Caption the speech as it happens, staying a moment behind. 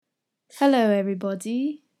Hello,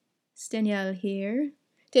 everybody. It's Danielle here.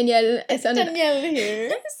 Danielle I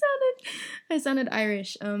here. I sounded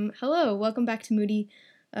Irish. Hello, welcome back to Moody.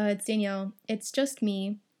 It's Danielle. It's just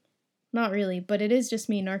me. Not really, but it is just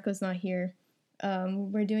me. Narco's not here.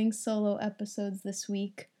 We're doing solo episodes this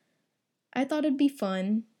week. I thought it'd be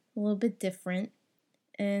fun, a little bit different.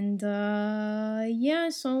 And yeah,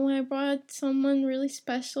 so I brought someone really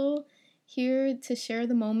special here to share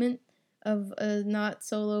the moment of a not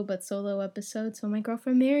solo but solo episode. So my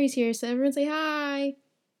girlfriend Mary's here, so everyone say hi.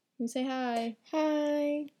 You say hi.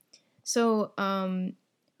 Hi. So I'm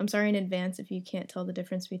sorry in advance if you can't tell the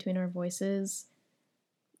difference between our voices.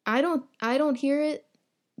 I don't hear it,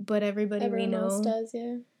 but everyone we know else does,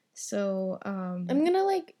 yeah. So I'm gonna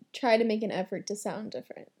try to make an effort to sound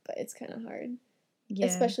different, but it's kind of hard. Yeah.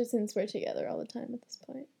 Especially since we're together all the time at this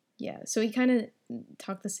point. Yeah, so we kind of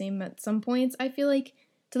talk the same at some points. I feel like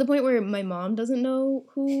to the point where my mom doesn't know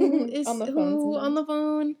who is on the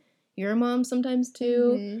phone. Your mom sometimes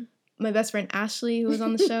too. Mm-hmm. My best friend Ashley, who was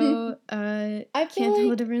on the show, can't tell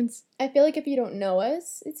the difference. I feel like if you don't know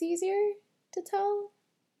us, it's easier to tell.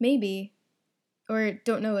 Maybe. Or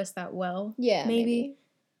don't know us that well. Yeah, maybe.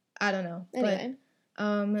 I don't know. Anyway.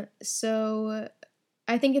 But, so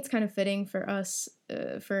I think it's kind of fitting for us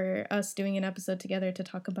doing an episode together to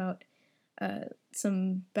talk about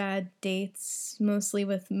some bad dates, mostly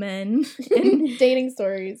with men. And dating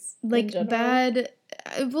stories. Like bad.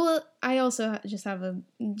 Well, I also just have a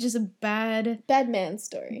bad man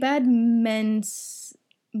story. Bad men's.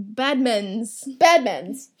 You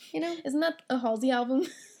know, isn't that a Halsey album?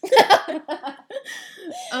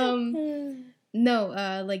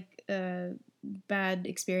 No, bad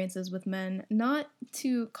experiences with men. Not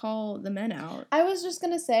to call the men out. I was just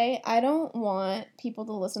gonna say, I don't want people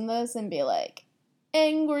to listen to this and be like,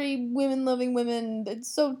 angry women loving women, it's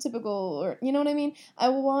so typical, or you know what I mean? I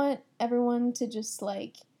want everyone to just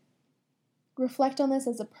reflect on this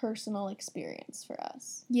as a personal experience for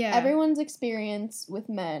us. Yeah. Everyone's experience with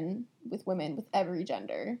men, with women, with every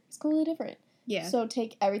gender is completely different. Yeah. So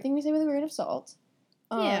take everything we say with a grain of salt.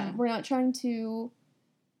 Yeah. We're not trying to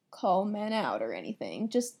call men out or anything,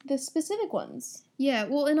 just the specific ones. Yeah,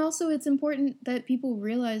 well, and also it's important that people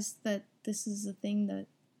realize that this is a thing that,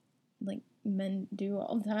 men do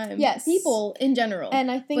all the time. Yes. People in general. And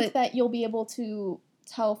I think that you'll be able to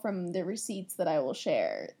tell from the receipts that I will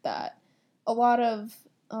share that a lot of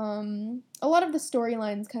the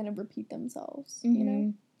storylines kind of repeat themselves, mm-hmm. you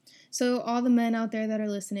know? So all the men out there that are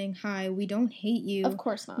listening, hi, we don't hate you. Of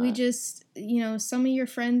course not. We just, some of your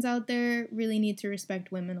friends out there really need to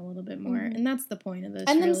respect women a little bit more. Mm-hmm. And that's the point of this,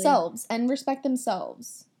 and really. Themselves. And respect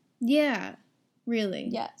themselves. Yeah. Really.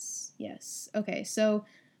 Yes. Okay, so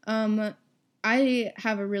I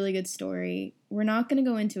have a really good story. We're not going to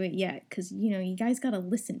go into it yet because, you guys got to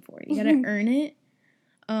listen for it. You got to earn it.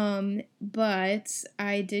 But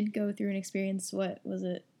I did go through an experience, what was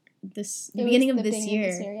it? The beginning of this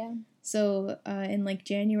year. Yeah. So in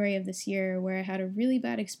January of this year, where I had a really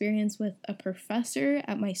bad experience with a professor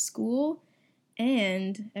at my school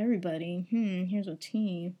and everybody. Here's a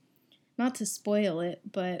tea. Not to spoil it,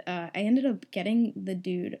 but I ended up getting the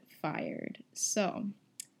dude fired. So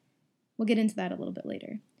we'll get into that a little bit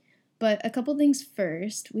later. But a couple things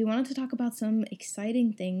first. We wanted to talk about some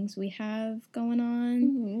exciting things we have going on.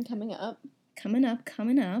 Mm-hmm. Coming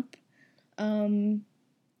up.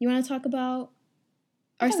 You want to talk about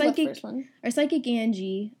our psychic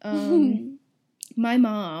Angie, my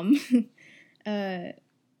mom, who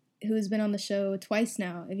has been on the show twice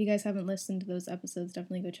now. If you guys haven't listened to those episodes,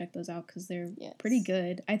 definitely go check those out because they're pretty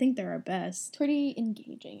good. I think they're our best. Pretty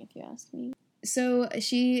engaging, if you ask me. So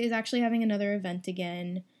she is actually having another event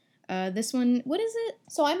again. This one, what is it?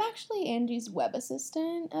 So I'm actually Angie's web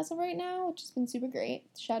assistant as of right now, which has been super great.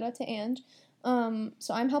 Shout out to Ange.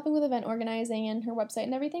 So I'm helping with event organizing and her website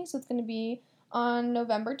and everything. So it's going to be on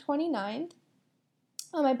November 29th.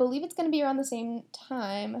 I believe it's going to be around the same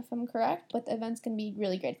time, if I'm correct. But the event's going to be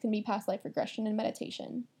really great. It's going to be past life regression and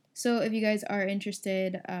meditation. So if you guys are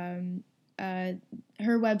interested, her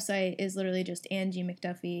website is literally just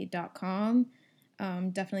angiemcduffie.com.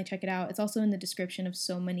 Definitely check it out. It's also in the description of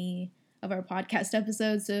so many of our podcast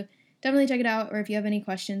episodes. So definitely check it out. Or if you have any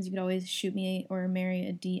questions, you could always shoot me or Mary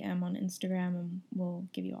a DM on Instagram and we'll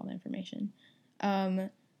give you all the information.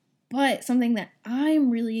 But something that I'm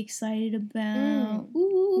really excited about.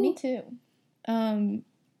 Me too.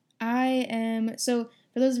 So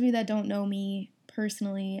for those of you that don't know me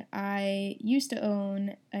personally, I used to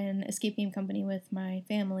own an escape game company with my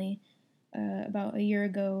family. About a year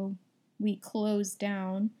ago, we closed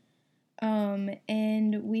down.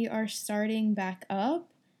 And we are starting back up.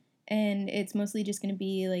 and it's mostly just going to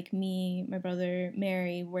be like me, my brother,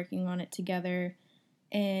 Mary working on it together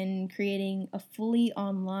and creating a fully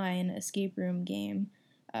online escape room game.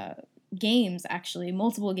 Games, actually,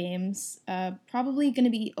 multiple games. Probably going to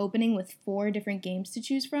be opening with 4 different games to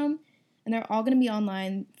choose from, and they're all going to be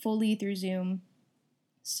online fully through Zoom.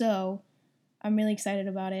 So I'm really excited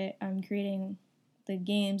about it. I'm creating the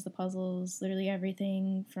games, the puzzles, literally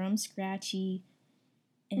everything from scratchy.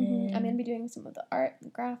 And I'm going to be doing some of the art, the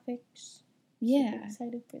graphics. Yeah. Super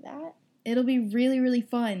excited for that. It'll be really, really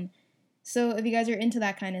fun. So if you guys are into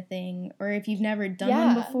that kind of thing, or if you've never done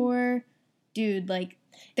one before, dude, like...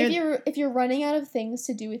 If you're running out of things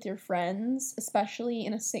to do with your friends, especially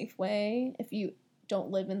in a safe way, if you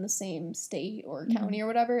don't live in the same state or county or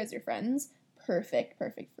whatever as your friends, perfect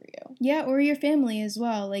for you. Yeah, or your family as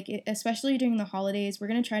well. Like, especially during the holidays, we're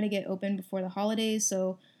going to try to get open before the holidays.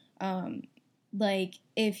 So, like,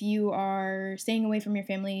 if you are staying away from your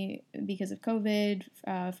family because of COVID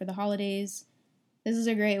for the holidays, this is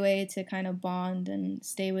a great way to kind of bond and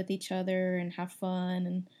stay with each other and have fun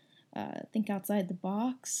and think outside the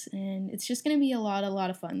box. And it's just going to be a lot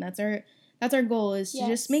of fun. That's our goal, is to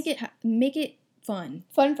just make it fun.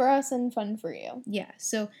 Fun for us and fun for you. Yeah,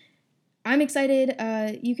 so I'm excited.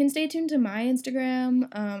 You can stay tuned to my Instagram.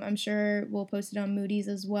 I'm sure we'll post it on Moody's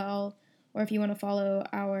as well. Or if you want to follow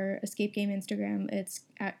our escape game Instagram, it's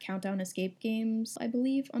at Countdown Escape Games, I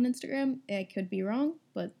believe, on Instagram. I could be wrong,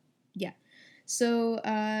 but yeah. So,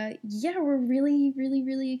 yeah, we're really, really,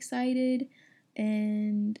 really excited,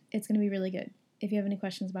 and it's going to be really good. If you have any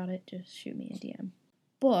questions about it, just shoot me a DM.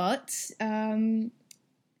 But,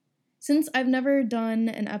 since I've never done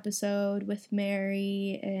an episode with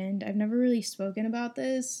Mary, and I've never really spoken about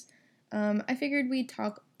this, I figured we'd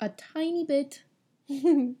talk a tiny bit,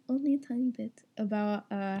 only a tiny bit, about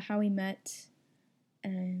how we met,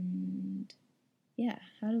 and yeah,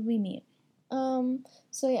 how did we meet?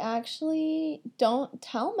 So you actually don't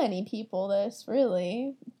tell many people this,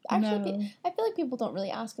 really. Actually, No. I feel like people don't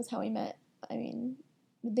really ask us how we met. I mean,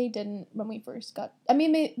 they didn't when we first got... I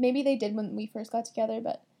mean, maybe they did when we first got together,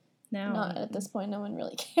 but now, not at this point. No one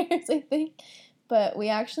really cares, I think. But we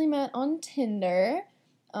actually met on Tinder.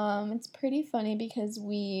 It's pretty funny because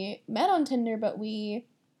we met on Tinder, but we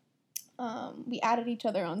added each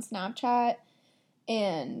other on Snapchat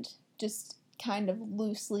and just kind of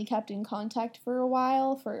loosely kept in contact for a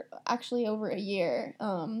while, for actually over a year.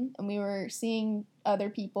 And we were seeing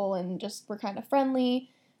other people and just were kind of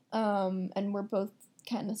friendly. And we're both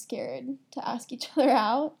kind of scared to ask each other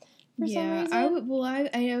out for some reason.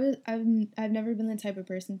 I've never been the type of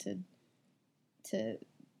person to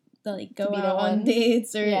like go be out on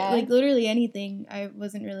dates or like literally anything. I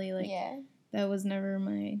wasn't really like, that was never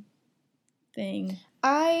my thing.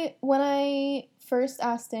 When I first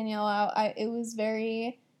asked Danielle out, it was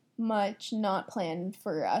very much not planned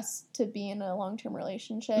for us to be in a long-term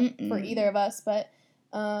relationship for either of us, but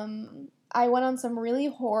I went on some really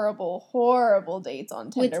horrible dates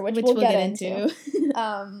on Tinder, which we'll get into.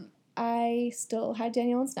 I still had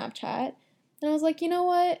Danielle on Snapchat, and I was like, you know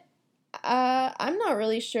what? I'm not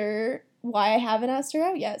really sure why I haven't asked her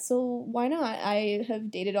out yet, so why not? I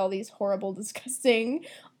have dated all these horrible, disgusting,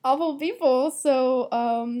 awful people, so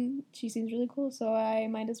she seems really cool, so I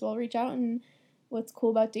might as well reach out. And what's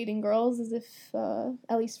cool about dating girls is if,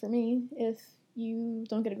 at least for me, if you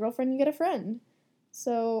don't get a girlfriend, you get a friend.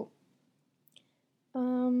 So,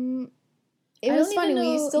 it was funny.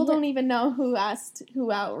 We still don't even know who asked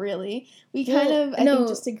who out, really. We kind of, I think,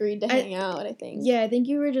 just agreed to hang out, I think. Yeah, I think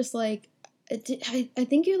you were just like, I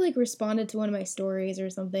think you, like, responded to one of my stories or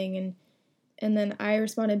something, and then I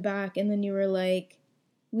responded back, and then you were like,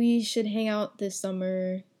 we should hang out this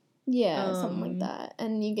summer. Yeah, something like that.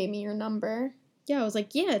 And you gave me your number. Yeah, I was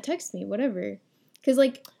like, yeah, text me, whatever. Because,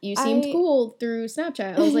 like, you seemed cool through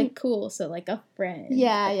Snapchat. I was like, cool, so, like, a friend.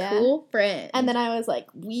 Yeah, cool friend. And then I was like,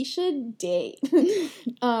 we should date.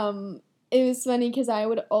 It was funny because I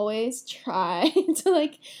would always try to,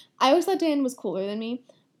 like, I always thought Dan was cooler than me.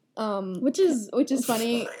 Which is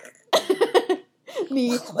funny.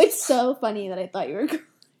 Me. It's so funny that I thought you were cool.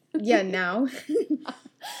 Yeah, now.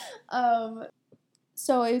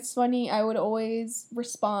 So it's funny, I would always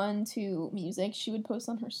respond to music she would post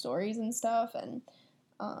on her stories and stuff, and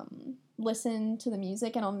listen to the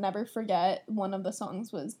music, and I'll never forget one of the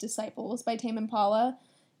songs was Disciples by Tame Impala,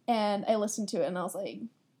 and I listened to it and I was like,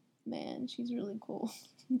 man, she's really cool.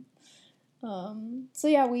 So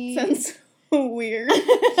yeah, we... Sounds so weird.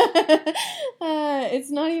 It's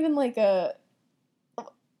not even like a...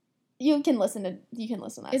 You can listen to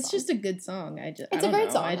that song. It's just a good song. It's a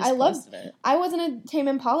great song. I loved it. I wasn't a Tame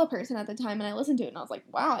Impala person at the time, and I listened to it, and I was like,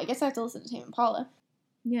 wow, I guess I have to listen to Tame Impala.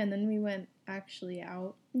 Yeah, and then we went actually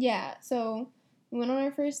out. Yeah, so we went on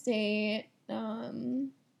our first date.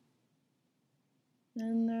 And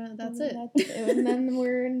that's it. And then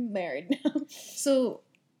we're married now. So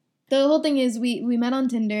the whole thing is we met on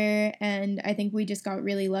Tinder, and I think we just got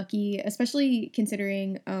really lucky, especially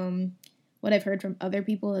considering what I've heard from other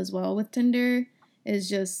people as well with Tinder is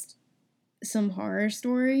just some horror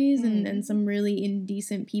stories and some really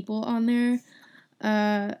indecent people on there.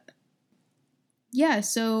 Yeah,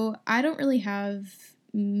 so I don't really have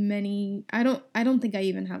many. I don't think I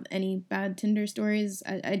even have any bad Tinder stories.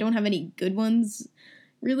 I don't have any good ones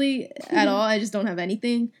really at all. I just don't have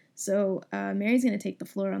anything. So Mary's gonna take the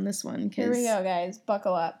floor on this one. Here we go, guys.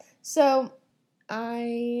 Buckle up. So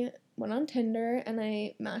I went on Tinder and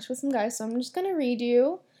I matched with some guys. So I'm just gonna read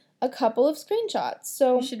you a couple of screenshots.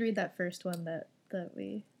 So you should read that first one that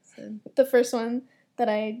we said. The first one that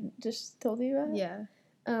I just told you about. Yeah.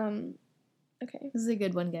 Okay. This is a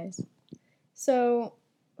good one, guys. So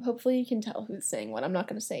hopefully you can tell who's saying what. I'm not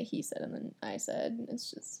gonna say he said and then I said.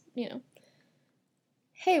 It's just,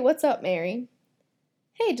 Hey, what's up, Mary?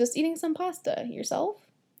 Hey, just eating some pasta.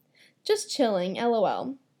 Yourself? Just chilling,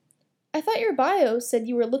 LOL. I thought your bio said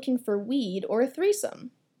you were looking for weed or a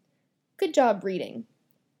threesome. Good job reading.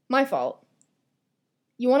 My fault.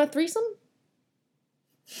 You want a threesome?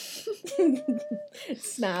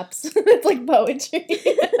 Snaps. It's like poetry.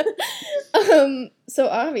 So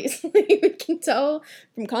obviously we can tell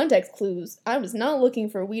from context clues I was not looking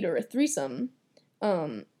for weed or a threesome.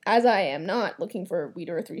 As I am not looking for weed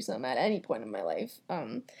or a threesome at any point in my life.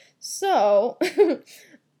 So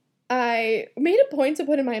I made a point to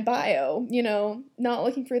put in my bio, not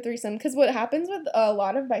looking for a threesome, because what happens with a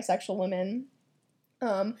lot of bisexual women,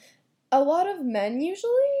 a lot of men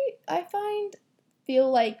usually, I find, feel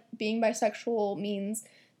like being bisexual means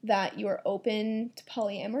that you are open to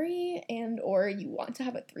polyamory and or you want to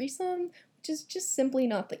have a threesome, which is just simply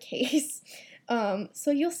not the case.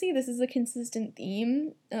 So you'll see this is a consistent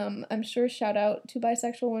theme. I'm sure shout out to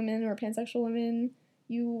bisexual women or pansexual women.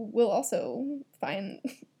 You will also find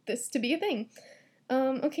this to be a thing.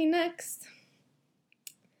 Okay, next.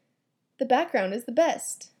 The background is the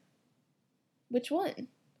best. Which one?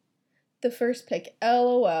 The first pic.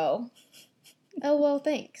 LOL. LOL,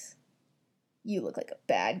 thanks. You look like a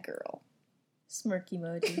bad girl. Smirk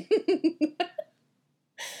emoji.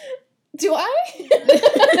 Do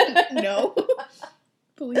I? No.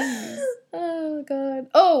 Please. Oh, God.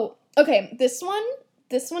 Oh, okay. This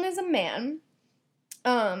one is a man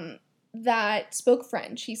that spoke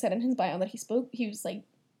French. He said in his bio that he was like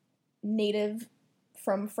native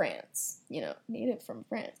from France. Native from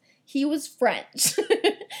France. He was French.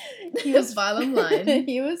 He was bottom line.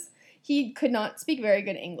 He could not speak very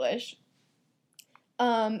good English.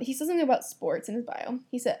 He said something about sports in his bio.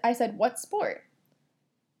 I said, what sport?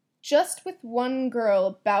 Just with one girl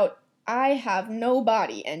about I have no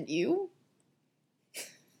body and you?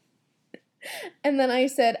 And then I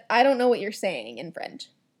said, I don't know what you're saying in French.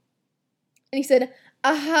 And he said,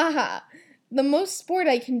 ahaha, the most sport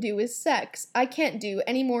I can do is sex. I can't do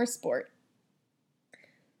any more sport.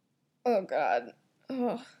 Oh, God.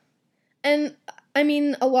 Oh. And, I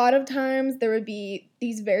mean, a lot of times there would be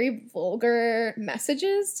these very vulgar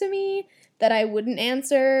messages to me that I wouldn't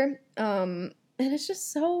answer. And it's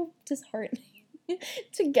just so disheartening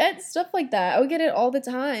to get stuff like that. I would get it all the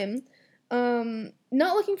time.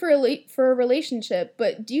 Not looking for a relationship,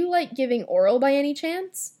 but do you like giving oral by any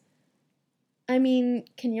chance? I mean,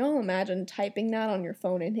 can y'all imagine typing that on your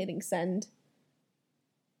phone and hitting send?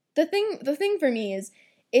 The thing for me is,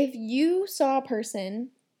 if you saw a person,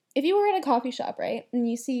 if you were at a coffee shop, right, and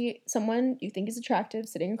you see someone you think is attractive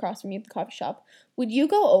sitting across from you at the coffee shop, would you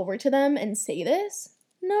go over to them and say this?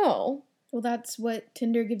 No. Well, that's what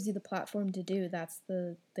Tinder gives you the platform to do. That's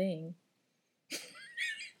the thing.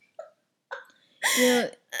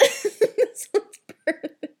 Yeah. This one's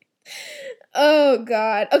perfect. Oh,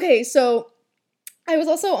 God. Okay, so I was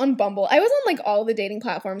also on Bumble. I was on, like, all the dating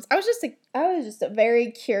platforms. I was just a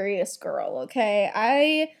very curious girl, okay?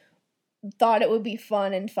 I thought it would be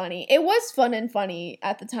fun and funny. It was fun and funny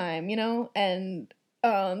at the time, and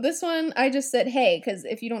this one, I just said, hey, because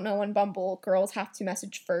if you don't know, on Bumble, girls have to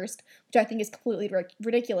message first, which I think is completely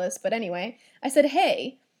ridiculous, but anyway, I said,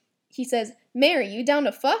 hey. He says, Mary, you down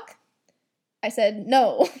to fuck? I said,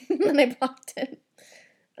 no, and I blocked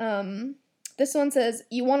him. This one says,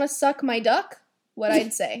 you want to suck my duck? What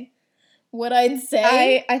I'd say. What I'd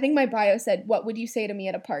say? I think my bio said, what would you say to me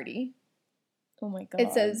at a party? Oh my God.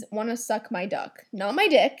 It says, want to suck my duck. Not my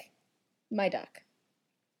dick. My duck.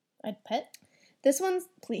 I'd pet. This one's,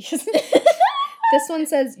 please. This one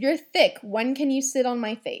says, you're thick. When can you sit on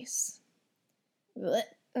my face? Blech.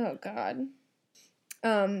 Oh, God.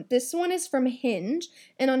 This one is from Hinge,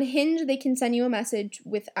 and on Hinge they can send you a message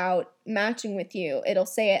without matching with you. It'll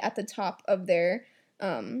say it at the top of their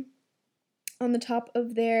on the top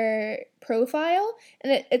of their profile,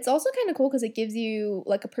 and it's also kind of cool because it gives you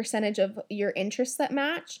like a percentage of your interests that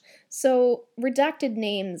match. So redacted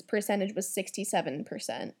names percentage was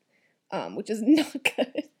 67%, which is not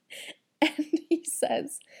good. And he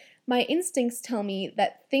says, my instincts tell me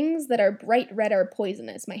that things that are bright red are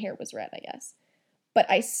poisonous. My hair was red, I guess. But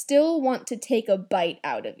I still want to take a bite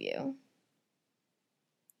out of you.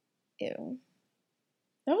 Ew.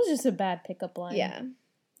 That was just a bad pickup line. Yeah.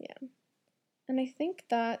 And I think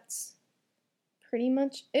that's pretty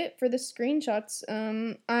much it for the screenshots.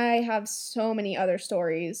 I have so many other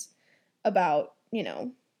stories about,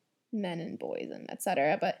 men and boys and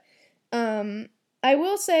etc. But I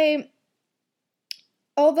will say,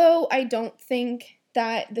 although I don't think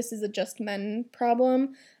that this is a just men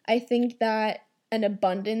problem, I think that an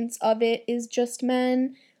abundance of it is just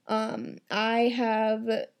men. I have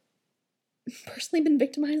personally been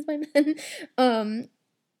victimized by men.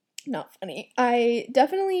 Not funny. I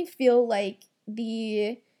definitely feel like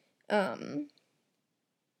the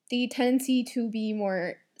tendency to be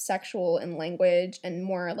more sexual in language and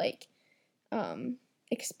more like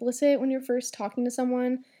explicit when you're first talking to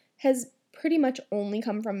someone has pretty much only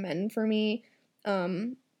come from men for me,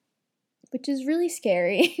 which is really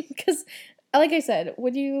scary because, like I said, I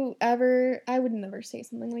would never say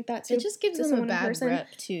something like that to It just gives to them a someone in bad person.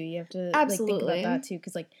 rep too. You have to Absolutely. think about that too,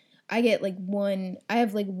 because like I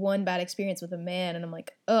have one bad experience with a man, and I'm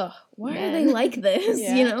like, ugh, why are they like this?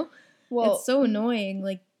 Yeah. Well, it's so annoying.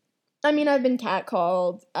 Like, I mean, I've been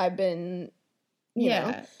catcalled. I've been, you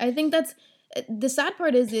know. I think that's the sad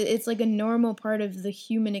part is it's like a normal part of the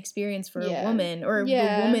human experience for a woman or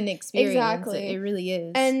the woman experience. Exactly. It really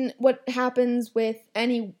is. And what happens with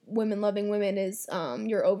any women-loving women is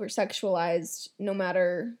you're over-sexualized no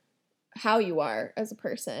matter how you are as a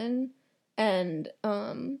person. And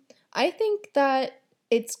I think that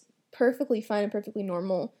it's perfectly fine and perfectly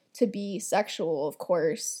normal to be sexual, of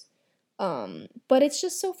course. But it's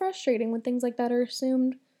just so frustrating when things like that are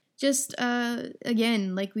assumed. Just,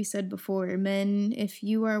 again, like we said before, men, if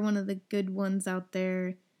you are one of the good ones out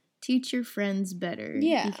there, teach your friends better.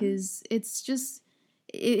 Yeah. Because it's just,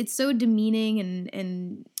 it's so demeaning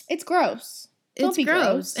and it's gross. Don't be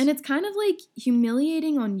gross. And it's kind of like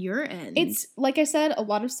humiliating on your end. It's, like I said, a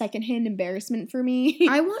lot of secondhand embarrassment for me.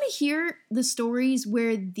 I want to hear the stories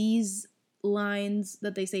where these lines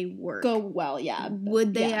that they say work. Go well, yeah.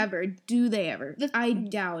 Would they ever? Do they ever? I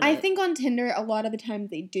doubt it. I think on Tinder, a lot of the time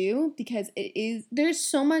they do because there's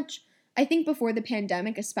so much, I think before the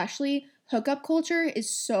pandemic especially, hookup culture is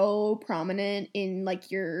so prominent in like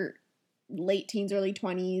your late teens, early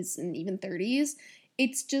 20s, and even 30s.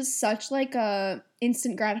 It's just such like a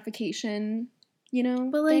instant gratification,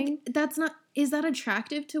 But like thing. that's not. Is that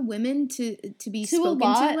attractive to women to be spoken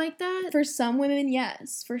to like that? For some women,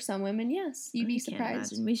 yes. For some women, yes. You'd be Can't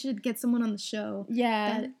surprised. imagine. We should get someone on the show.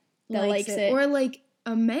 Yeah, that likes it, or like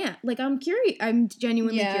a man. Like I'm curious. I'm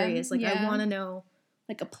genuinely curious. Like I want to know.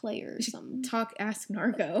 Like a player or something. Ask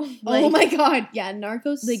Narco. Oh my god, yeah,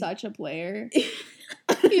 Narco's such a player.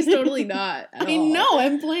 He's totally not. I know,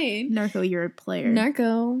 I'm playing. Narco, you're a player.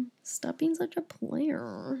 Narco, stop being such a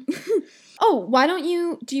player. Oh,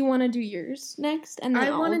 do you want to do yours next? And then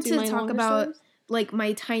I wanted to talk about stories? like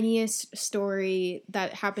my tiniest story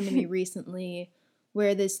that happened to me recently,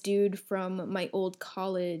 where this dude from my old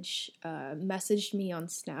college messaged me on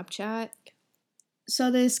Snapchat.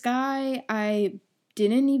 So this guy, I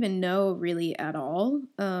didn't even know really at all.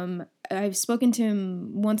 I've spoken to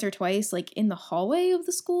him once or twice, like in the hallway of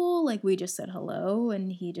the school. Like we just said hello,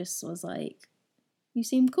 and he just was like, "You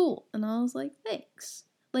seem cool," and I was like, "Thanks."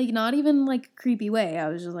 Like not even like a creepy way. I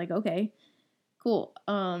was just like, "Okay, cool."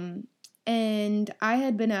 And I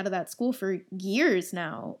had been out of that school for years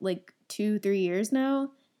now, like 2-3 years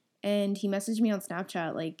now, and he messaged me on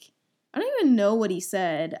Snapchat like. I don't even know what he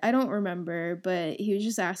said. I don't remember, but he was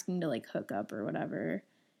just asking to like hook up or whatever.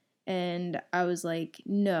 And I was like,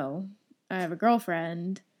 no, I have a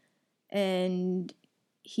girlfriend. And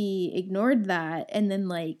he ignored that. And then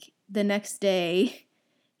like the next day,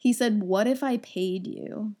 he said, what if I paid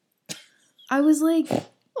you? I was like,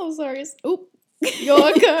 oh, sorry. Oop.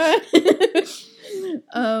 You're okay. He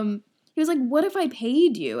was like, what if I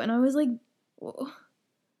paid you? And I was like,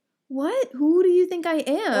 what? Who do you think I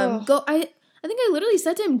am? Ugh. I think I literally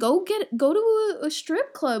said to him, go to a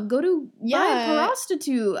strip club, go to buy a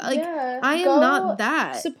prostitute. Like I am not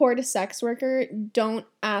that. Support a sex worker. Don't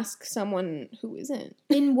ask someone who isn't.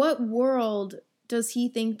 In what world does he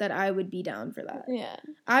think that I would be down for that? Yeah.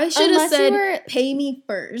 I should have Unless you said, were- pay me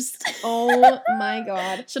first. Oh my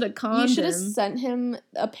god. Should have conned You should have him. sent him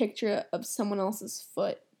a picture of someone else's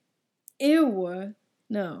foot. Ew.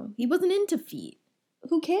 No, he wasn't into feet.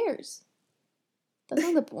 Who cares? That's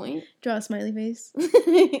not the point. Draw a smiley face.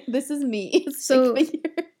 This is me. So- Stick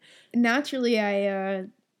figure. Naturally, I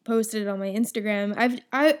posted it on my Instagram.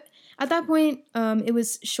 I at that point, it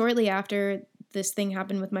was shortly after this thing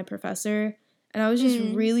happened with my professor, and I was just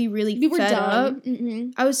really, really We were fed done.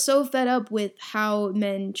 up. I was so fed up with how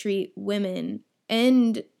men treat women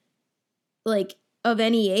and like of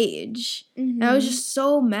any age. And I was just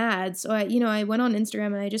so mad. So I went on Instagram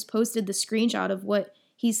and I just posted the screenshot of what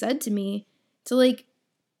he said to me to like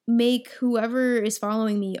make whoever is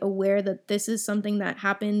following me aware that this is something that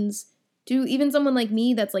happens to even someone like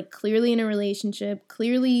me that's like clearly in a relationship,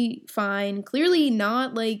 clearly fine, clearly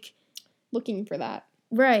not like looking for that.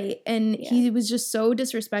 right. And Yeah. he was just so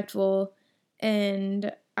disrespectful.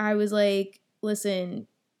 And I was like, listen,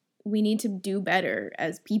 we need to do better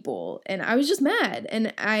as people. And I was just mad.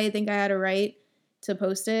 And I think I had a right to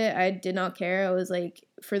post it. I did not care. I was like,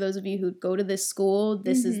 for those of you who go to this school,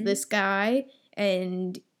 this is this guy.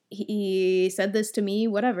 And he said this to me,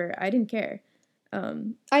 whatever. I didn't care.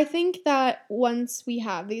 I think that once we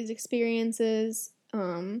have these experiences,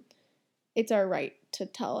 it's our right to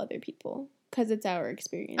tell other people because it's our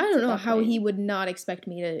experience. I don't at know that how point. he would not expect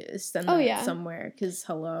me to send Oh, that yeah. somewhere. Because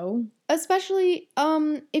hello. Especially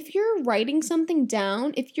if you're writing something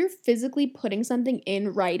down, if you're physically putting something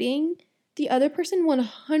in writing, the other person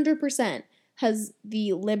 100% has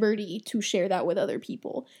the liberty to share that with other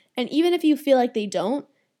people. And even if you feel like they don't,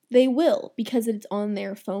 they will because it's on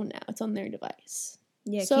their phone now. It's on their device.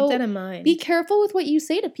 Yeah, So, keep that in mind. Be careful with what you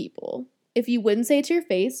say to people. If you wouldn't say it to your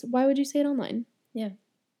face, why would you say it online? Yeah.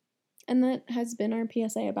 And that has been our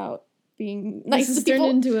PSA about being This nice has to people.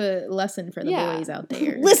 turned into a lesson for the Yeah. boys out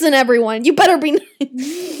there. Listen, everyone, you better be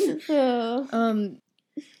nice. Oh.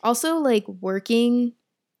 Also like working,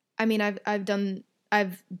 I mean I've done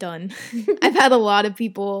I've had a lot of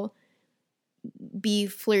people be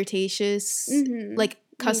flirtatious, Mhm. like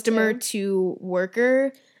customer too. to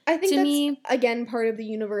worker. I think to that's, me- again, part of the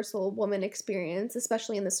universal woman experience,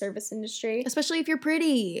 especially in the service industry. Especially if you're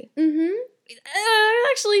pretty. Mm-hmm.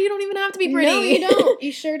 Actually, you don't even have to be pretty. No, you don't.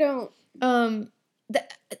 You sure don't.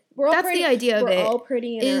 We're all That's pretty. the idea of We're it. all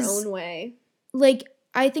pretty in is- our own way. Like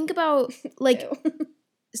I think about like Ew.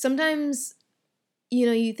 sometimes,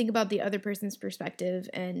 you think about the other person's perspective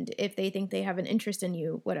and if they think they have an interest in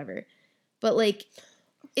you, whatever. But like,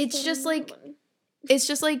 it's just like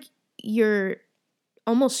you're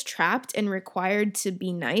almost trapped and required to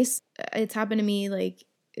be nice. It's happened to me like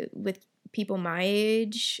with people my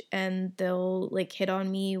age, and they'll like hit on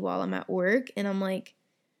me while I'm at work, and I'm like,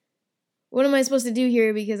 what am I supposed to do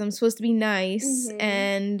here? Because I'm supposed to be nice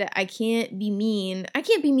and I can't be mean. I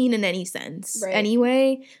can't be mean in any sense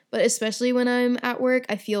anyway, but especially when I'm at work,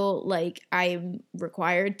 I feel like I'm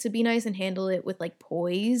required to be nice and handle it with like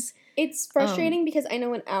poise. It's frustrating because I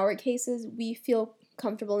know in our cases, we feel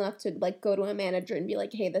comfortable enough to like go to a manager and be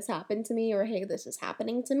like, hey, this happened to me, or hey, this is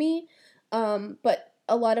happening to me. But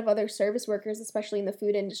a lot of other service workers, especially in the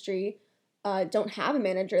food industry, don't have a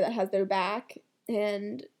manager that has their back,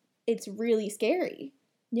 and it's really scary.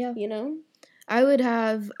 Yeah. I would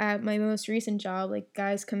have at my most recent job, like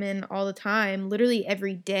guys come in all the time, literally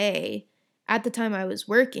every day at the time I was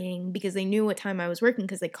working, because they knew what time I was working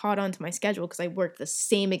because they caught on to my schedule because I worked the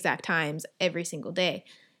same exact times every single day.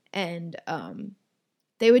 And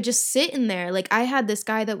they would just sit in there. Like I had this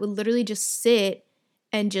guy that would literally just sit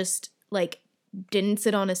and just like didn't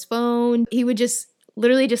sit on his phone. He would just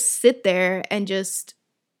literally just sit there and just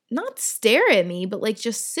not stare at me, but like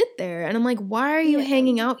just sit there. And I'm like, why are you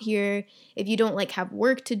hanging out here if you don't like have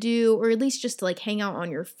work to do, or at least just to like hang out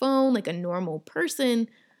on your phone like a normal person?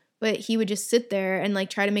 But he would just sit there and like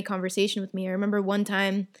try to make conversation with me. I remember one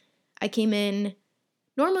time I came in,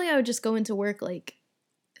 normally I would just go into work like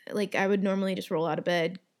I would normally just roll out of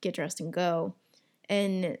bed, get dressed and go.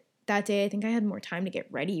 And that day I think I had more time to get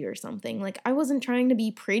ready or something. Like I wasn't trying to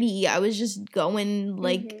be pretty. I was just going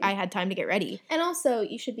like I had time to get ready. And also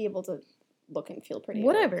you should be able to look and feel pretty.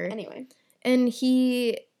 Whatever. Anyway. And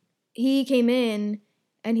he came in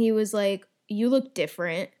and he was like, you look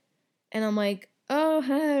different. And I'm like,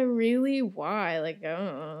 oh, really? Why? Like,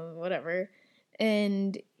 oh, whatever.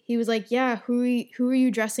 And he was like, yeah, who are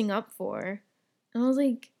you dressing up for? And I was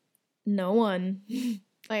like, no one.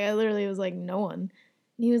 Like, I literally was like, no one.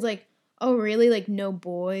 And he was like, oh, really? Like, no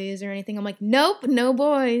boys or anything? I'm like, nope, no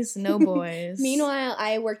boys, no boys. Meanwhile,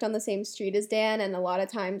 I worked on the same street as Dan, and a lot of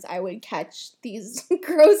times I would catch these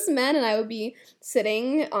gross men, and I would be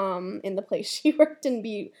sitting in the place she worked and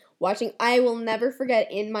be watching. I will never forget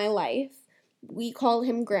in my life, we called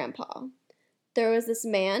him Grandpa. There was this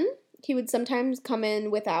man. He would sometimes come in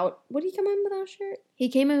without. Would he come in without a shirt? He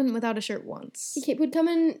came in without a shirt once. Would come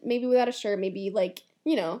in maybe without a shirt, maybe like,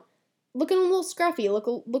 you know, looking a little scruffy,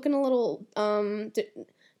 looking a little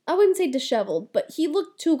I wouldn't say disheveled, but he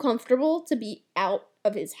looked too comfortable to be out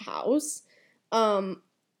of his house.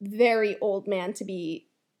 Very old man to be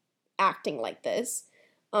acting like this.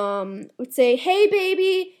 Would say, "Hey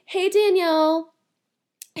baby, hey Danielle,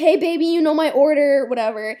 hey baby, you know my order,"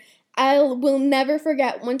 whatever. I will never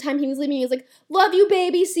forget one time he was leaving, he was like, "Love you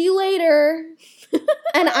baby, see you later."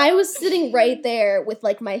 And I was sitting right there with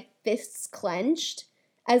like my fists clenched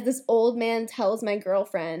as this old man tells my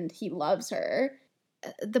girlfriend he loves her.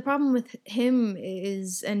 The problem with him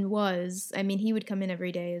is, and was, I mean, he would come in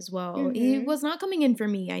every day as well. Mm-hmm. He was not coming in for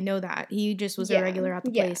me. I know that. He just was a regular at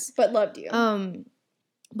the place. But loved you.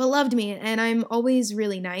 But loved me, and I'm always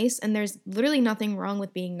really nice, and there's literally nothing wrong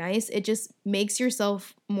with being nice. It just makes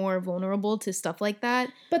yourself more vulnerable to stuff like that.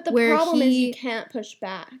 But the problem is you can't push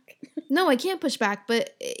back. No, I can't push back,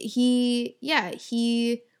 but he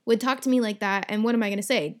would talk to me like that, and what am I going to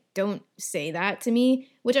say? Don't say that to me,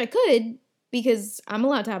 which I could, because I'm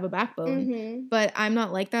allowed to have a backbone, mm-hmm. but I'm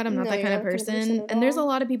not like that. I'm not that kind of person, and there's a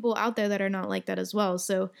lot of people out there that are not like that as well,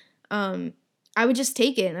 so, I would just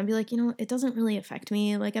take it and I'd be like, you know, it doesn't really affect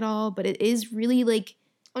me like at all, but it is really like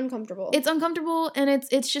uncomfortable. It's uncomfortable, and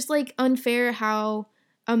it's just like unfair how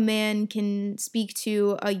a man can speak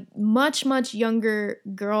to a much, much younger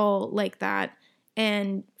girl like that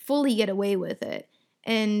and fully get away with it.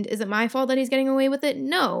 And is it my fault that he's getting away with it?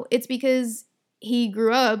 No, it's because he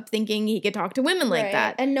grew up thinking he could talk to women like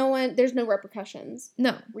that. And there's no repercussions.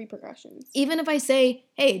 No. Repercussions. Even if I say,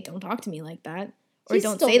 hey, don't talk to me like that, or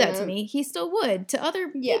don't say that to me, he still would to other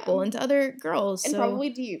people and to other girls. And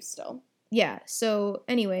probably to you still. Yeah. So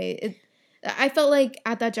anyway, I felt like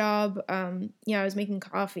at that job, I was making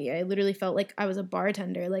coffee. I literally felt like I was a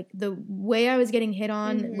bartender. Like the way I was getting hit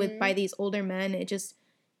on mm-hmm. by these older men,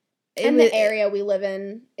 the area we live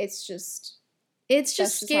in, it's just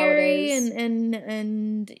scary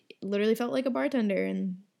and literally felt like a bartender,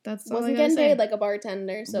 and that's all wasn't getting paid like a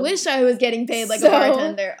bartender. So wish I was getting paid like a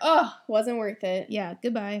bartender. Oh, wasn't worth it. Yeah,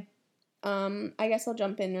 goodbye. I guess I'll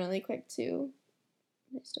jump in really quick to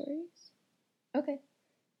my stories. Okay.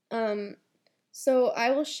 So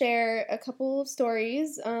I will share a couple of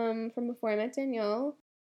stories from before I met Danielle.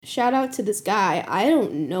 Shout out to this guy. I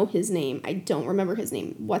don't know his name. I don't remember his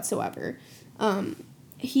name whatsoever.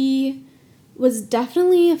 He was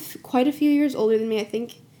definitely quite a few years older than me, I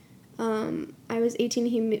think. I was 18,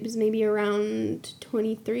 he was maybe around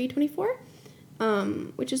 23, 24,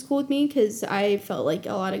 which is cool with me because I felt like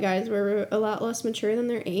a lot of guys were a lot less mature than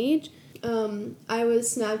their age. I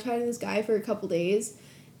was Snapchatting this guy for a couple days,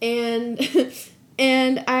 and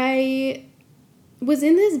I was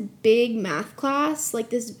in this big math class, like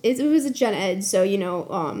this, it was a gen ed, so,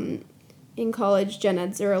 in college, gen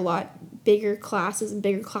eds are a lot bigger classes and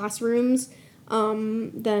bigger classrooms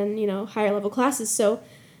than, higher level classes, so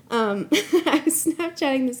I was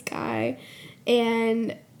Snapchatting this guy,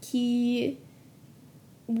 and he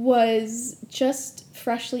was just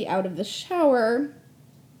freshly out of the shower,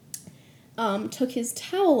 took his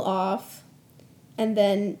towel off, and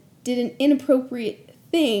then did an inappropriate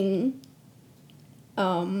thing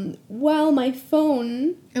while my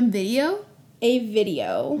phone... A video? A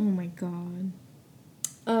video. Oh my god.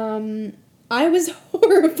 I was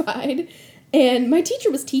horrified, and my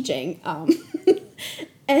teacher was teaching,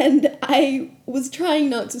 and I was trying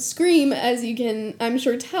not to scream, as you can, I'm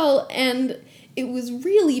sure, tell, and it was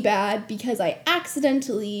really bad because I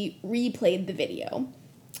accidentally replayed the video.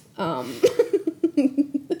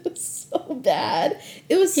 It was so bad.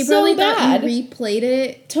 It was so bad. He probably thought you replayed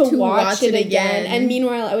it to watch it again. And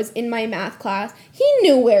meanwhile, I was in my math class. He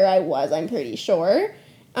knew where I was, I'm pretty sure.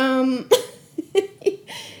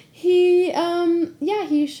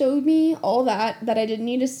 He showed me all that I didn't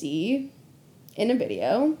need to see in a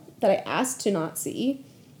video that I asked to not see,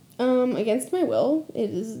 against my will. It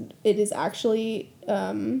is actually,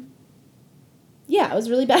 it was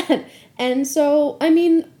really bad. And so, I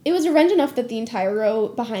mean, it was revenge enough that the entire row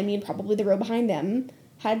behind me and probably the row behind them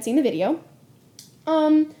had seen the video.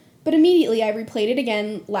 But immediately I replayed it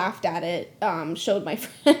again, laughed at it, showed my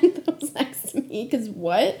friend that was next to me, because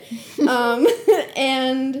what?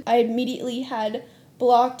 And I immediately had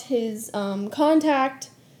blocked his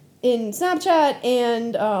contact in Snapchat,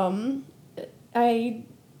 and I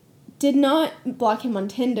did not block him on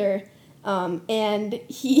Tinder, and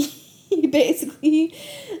he basically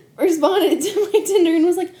responded to my Tinder and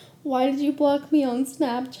was like, "Why did you block me on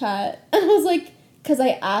Snapchat?" And I was like, "'Cause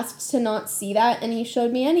I asked to not see that, and he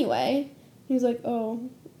showed me anyway." He was like, "Oh,"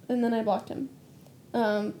 and then I blocked him.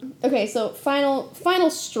 Okay, so final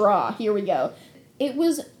straw. Here we go. It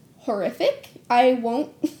was horrific. I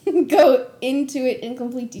won't go into it in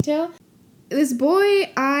complete detail. This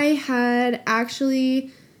boy I had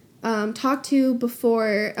actually talked to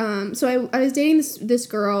before. So I was dating this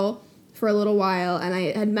girl for a little while, and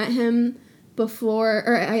I had met him before,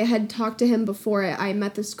 or I had talked to him before I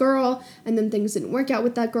met this girl, and then things didn't work out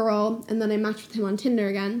with that girl, and then I matched with him on Tinder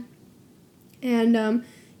again. And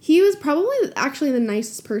he was probably actually the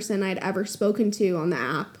nicest person I'd ever spoken to on the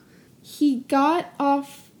app. He got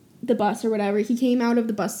off the bus or whatever. He came out of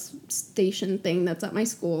the bus station thing that's at my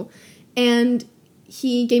school, and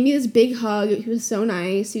he gave me this big hug. He was so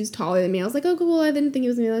nice. He was taller than me. I was like, oh, cool. I didn't think he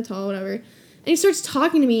was going to be that tall, whatever. And he starts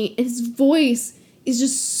talking to me, and his voice is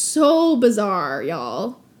just so bizarre,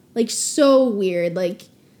 y'all. Like, so weird. Like,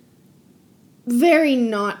 very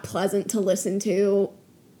not pleasant to listen to.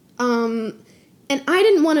 And I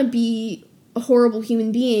didn't want to be a horrible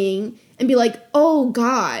human being and be like, oh,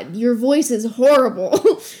 God, your voice is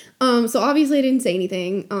horrible. So obviously I didn't say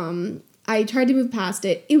anything. I tried to move past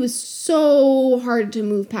it. It was so hard to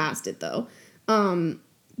move past it, though.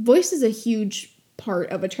 Voice is a huge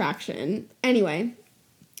part of attraction. Anyway,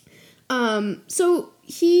 so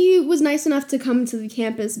he was nice enough to come to the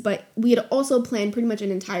campus, but we had also planned pretty much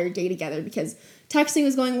an entire day together because texting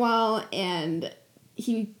was going well, and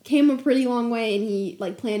he came a pretty long way, and he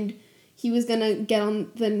planned he was gonna get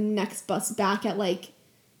on the next bus back at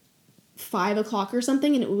 5 o'clock or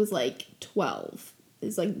something, and it was 12.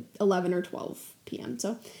 It's 11 or 12 p.m.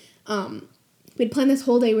 So we'd planned this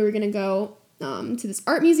whole day. We were gonna go to this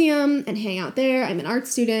art museum and hang out there. I'm an art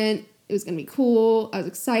student. It was gonna be cool. I was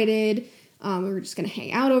excited. We were just gonna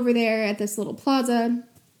hang out over there at this little plaza,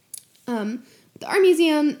 the art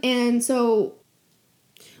museum. And so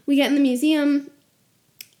we get in the museum,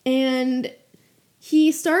 and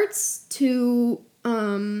he starts to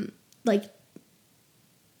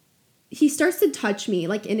he starts to touch me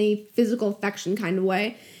in a physical affection kind of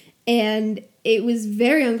way, and it was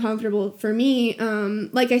very uncomfortable for me.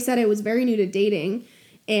 Like I said, I was very new to dating,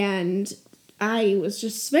 and I was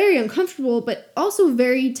just very uncomfortable, but also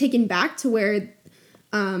very taken back to where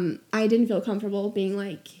I didn't feel comfortable being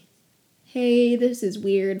like, hey, this is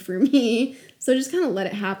weird for me. So just kind of let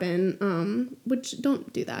it happen, which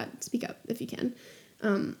don't do that. Speak up if you can.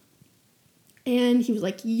 And he was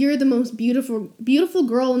like, you're the most beautiful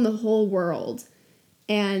girl in the whole world.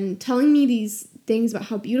 And telling me these things about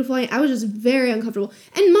how beautiful I am. I was just very uncomfortable.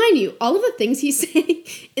 And mind you, all of the things he's saying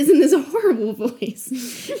is in this horrible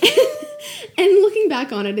voice. And looking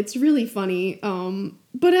back on it, it's really funny.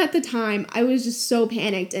 But at the time, I was just so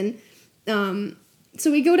panicked. And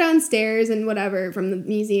so we go downstairs and whatever from the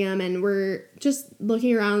museum, and we're just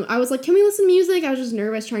looking around. I was like, can we listen to music? I was just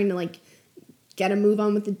nervous trying to get a move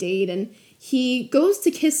on with the date. And he goes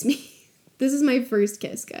to kiss me. This is my first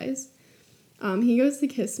kiss, guys. He goes to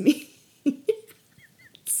kiss me.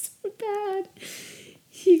 It's so bad.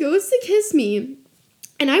 He goes to kiss me,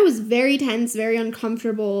 and I was very tense, very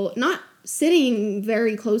uncomfortable, not sitting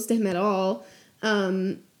very close to him at all.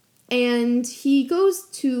 And he goes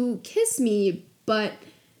to kiss me, but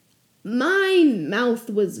my mouth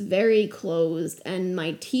was very closed, and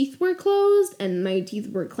my teeth were closed, and my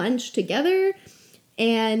teeth were clenched together,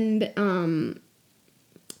 and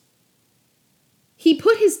he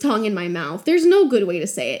put his tongue in my mouth. There's no good way to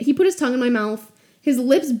say it. He put his tongue in my mouth. His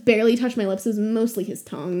lips barely touched my lips. It was mostly his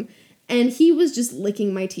tongue. And he was just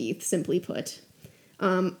licking my teeth, simply put.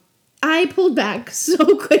 I pulled back so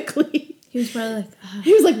quickly. He was probably like,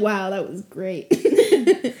 He was like, wow, that was great.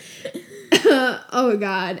 Oh,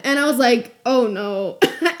 God. And I was like, oh, no.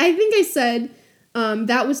 I think I said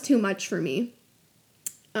that was too much for me.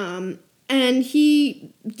 And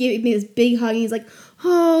he gave me this big hug, and he's like,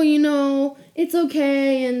 oh, it's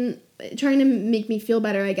okay, and trying to make me feel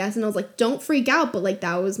better, I guess. And I was like, don't freak out, but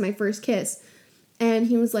that was my first kiss. And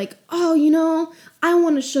he was like, oh, I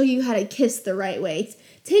want to show you how to kiss the right way.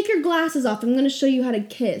 Take your glasses off. I'm going to show you how to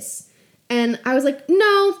kiss. And I was like,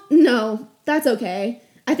 no, that's okay.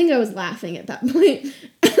 I think I was laughing at that point.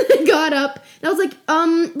 I got up, and I was like,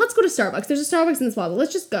 let's go to Starbucks. There's a Starbucks in this plaza.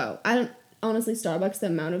 Let's just go. Honestly, Starbucks, the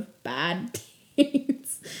amount of bad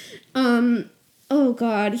dates. Oh,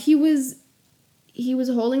 God. He was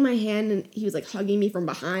holding my hand, and he was hugging me from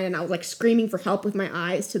behind, and I was screaming for help with my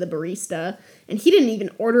eyes to the barista, and he didn't even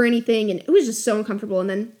order anything, and it was just so uncomfortable. And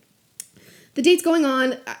then the date's going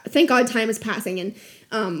on. Thank God time is passing,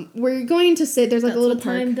 and we're going to sit. There's like a little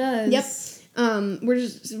park. Time does. Yep.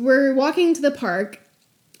 We're walking to the park.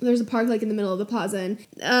 There's a park like in the middle of the plaza, and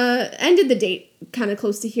ended the date kind of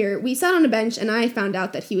close to here. We sat on a bench, and I found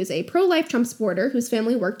out that he was a pro-life Trump supporter whose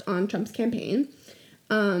family worked on Trump's campaign.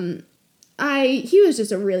 He was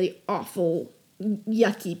just a really awful,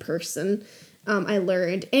 yucky person. I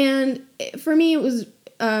learned, and for me, it was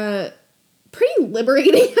pretty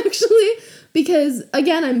liberating actually, because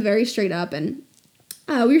again, I'm very straight up, and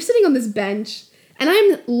we were sitting on this bench. And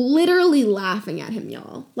I'm literally laughing at him,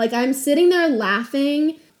 y'all. Like, I'm sitting there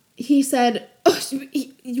laughing. He said, "Oh,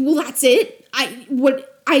 well, that's it. We're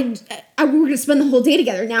gonna spend the whole day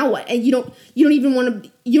together. Now what? And you don't even want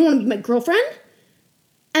to. You don't want to be my girlfriend?"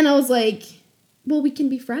 And I was like, "Well, we can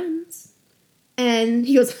be friends." And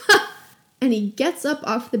he goes, "Ha!" And he gets up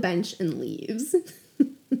off the bench and leaves.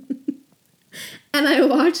 And I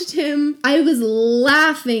watched him. I was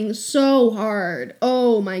laughing so hard.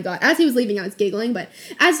 Oh my God. As he was leaving, I was giggling. But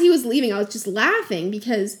as he was leaving, I was just laughing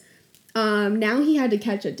because now he had to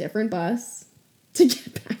catch a different bus to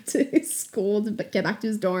get back to his school, to get back to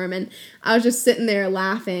his dorm. And I was just sitting there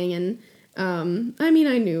laughing. And I mean,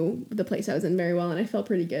 I knew the place I was in very well. And I felt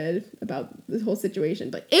pretty good about the whole situation.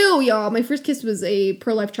 But ew, y'all. My first kiss was a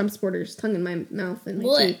pro-life Trump supporter's tongue in my mouth and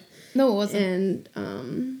my teeth. No, it wasn't.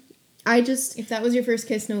 And if that was your first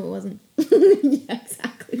kiss, no, it wasn't. Yeah,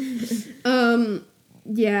 exactly.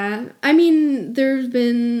 Yeah. I mean, there's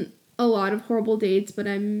been a lot of horrible dates, but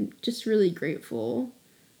I'm just really grateful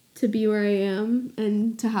to be where I am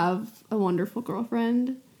and to have a wonderful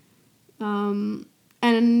girlfriend. And,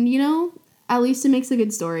 you know, at least it makes a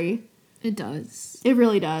good story. It does. It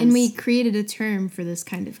really does. And we created a term for this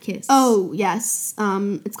kind of kiss. Oh, yes.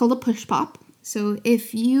 It's called a push pop. So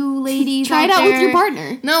if you ladies try it out with your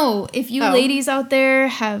partner. No, if you ladies out there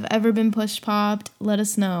have ever been push popped, let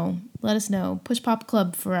us know. Let us know. Push Pop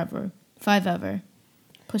Club forever. 5 ever.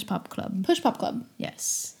 Push Pop Club. Push Pop Club.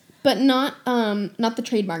 Yes. But not the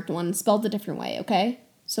trademarked one, spelled a different way, okay?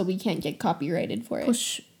 So we can't get copyrighted for it.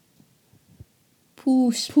 Push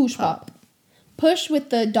pop. Push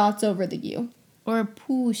with the dots over the U. Or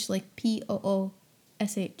push, like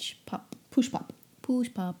POOSH. Pop. Push pop.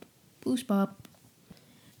 Push pop. Push pop.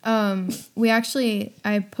 I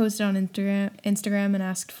posted on Instagram and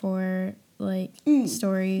asked for like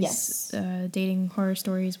stories, yes. Dating horror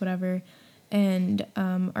stories, whatever. And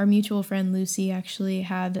our mutual friend Lucy actually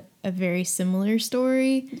had a very similar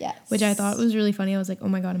story, yes, which I thought was really funny. I was like, oh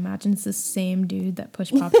my God, imagine it's the same dude that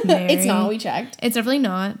push popped Mary. It's not. We checked. It's definitely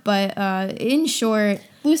not. But in short,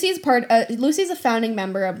 Lucy's a founding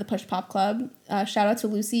member of the Push Pop Club. Shout out to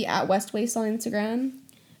Lucy at Westwaist on Instagram.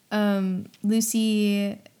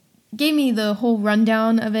 Lucy gave me the whole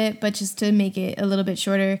rundown of it, but just to make it a little bit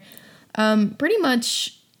shorter, pretty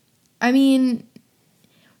much, I mean,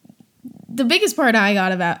 the biggest part I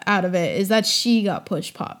got out of it is that she got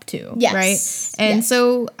push popped too, yes. right? And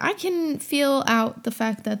so I can feel out the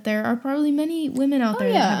fact that there are probably many women out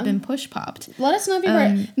there that have been push popped. Let us know if you're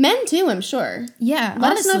part. Men too, I'm sure. Yeah,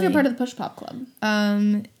 Let us know if you're part of the Push Pop Club.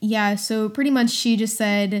 Yeah, so pretty much she just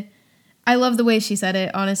said, I love the way she said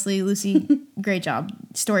it, honestly, Lucy, great job,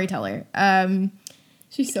 storyteller.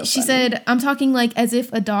 She's so funny. She said, I'm talking like as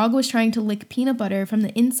if a dog was trying to lick peanut butter from the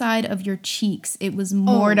inside of your cheeks. It was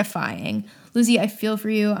mortifying. Lucy, I feel for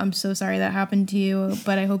you. I'm so sorry that happened to you,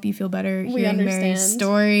 but I hope you feel better hearing Mary's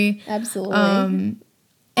story. Absolutely.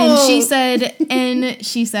 And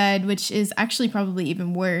she said, which is actually probably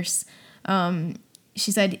even worse,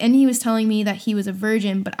 she said, and he was telling me that he was a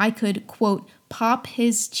virgin, but I could, quote, pop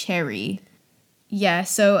his cherry. Yeah,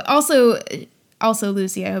 so also,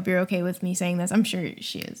 Lucy, I hope you're okay with me saying this. I'm sure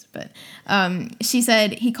she is. But she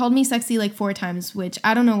said, he called me sexy like 4 times, which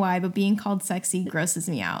I don't know why, but being called sexy grosses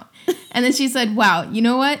me out. And then she said, wow, you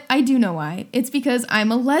know what? I do know why. It's because I'm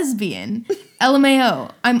a lesbian.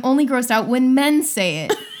 LMAO. I'm only grossed out when men say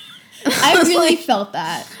it. I really felt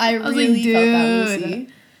that. I really felt that, Lucy.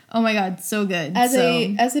 Oh my God, so good. As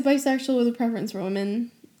a bisexual with a preference for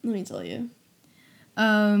women, let me tell you.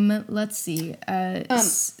 Let's see.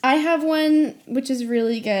 I have one which is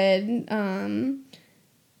really good.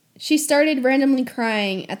 She started randomly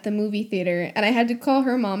crying at the movie theater, and I had to call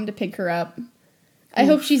her mom to pick her up. I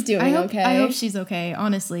hope she's doing okay. I hope she's okay,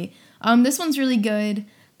 honestly. This one's really good.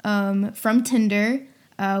 From Tinder.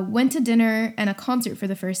 Went to dinner and a concert for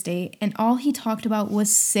the first date, and all he talked about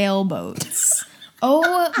was sailboats.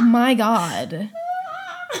 Oh my God.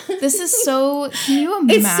 This is so... Can you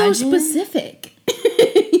imagine? It's so specific.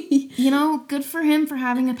 You know, good for him for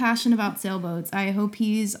having a passion about sailboats. I hope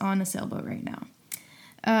he's on a sailboat right now.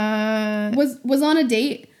 Was on a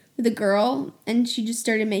date the girl, and she just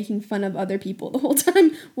started making fun of other people the whole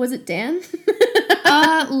time. Was it Dan?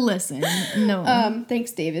 Listen, no.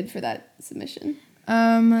 Thanks, David, for that submission.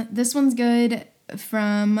 This one's good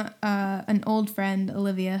from an old friend,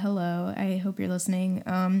 Olivia. Hello, I hope you're listening.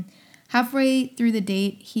 Halfway through the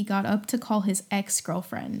date, he got up to call his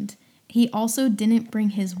ex-girlfriend. He also didn't bring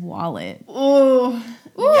his wallet. Oh,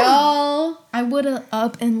 y'all. I would have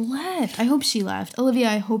up and left. I hope she left. Olivia,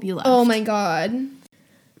 I hope you left. Oh my God.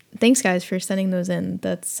 Thanks, guys, for sending those in.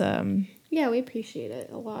 That's, Yeah, we appreciate it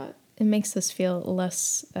a lot. it makes us feel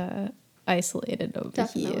less isolated over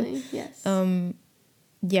Definitely, here. yes.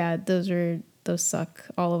 Yeah, those suck,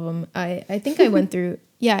 all of them. I think I went through,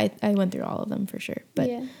 I went through all of them for sure. But,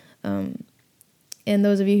 yeah. And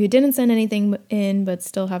those of you who didn't send anything in but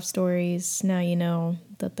still have stories, now you know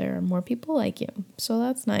that there are more people like you. So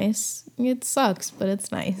that's nice. It sucks, but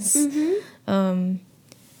it's nice. Mm-hmm.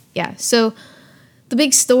 Yeah, so the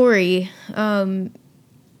big story,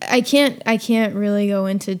 I can't really go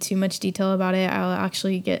into too much detail about it. I'll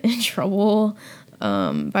actually get in trouble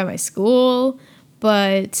by my school,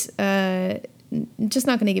 but just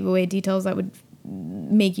not going to give away details that would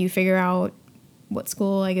make you figure out what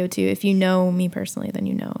school I go to. If you know me personally, then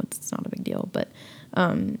you know it's not a big deal. But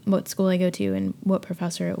what school I go to and what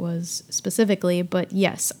professor it was specifically. But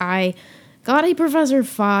yes, I got a professor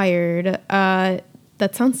fired.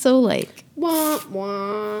 That sounds so like Wah,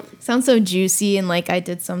 wah. sounds so juicy and like I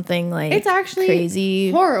did something like It's actually crazy.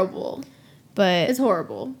 horrible. But It's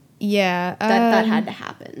horrible yeah, that had to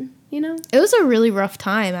happen, you know? it was a really rough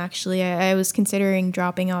time, actually. I was considering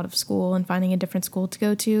dropping out of school and finding a different school to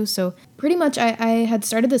go to. So pretty much I had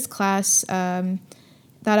started this class that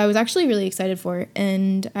I was actually really excited for.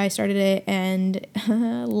 And I started it and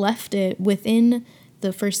left it within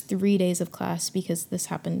the first 3 days of class because this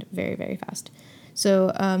happened very, very fast.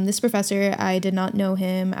 So this professor, I did not know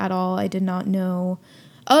him at all. I did not know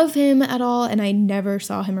of him at all, and I never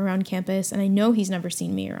saw him around campus, and I know he's never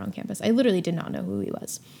seen me around campus. I literally did not know who he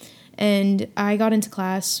was. And I got into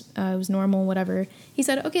class, it was normal, whatever. He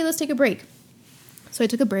said, okay, let's take a break. So I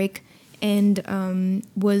took a break and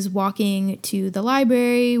was walking to the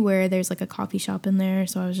library where there's like a coffee shop in there.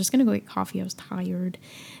 So I was just going to go get coffee. I was tired.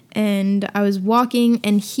 And I was walking,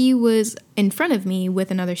 and he was in front of me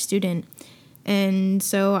with another student. And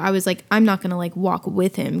so I was like, I'm not going to like walk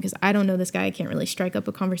with him because I don't know this guy. I can't really strike up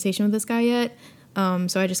a conversation with this guy yet.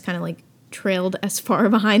 So I just kind of like trailed as far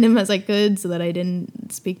behind him as I could so that I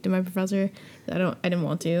didn't speak to my professor. I didn't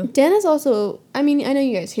want to. Dan is also, I mean, I know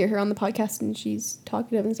you guys hear her on the podcast and she's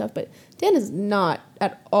talkative and stuff, but Dan is not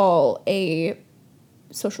at all a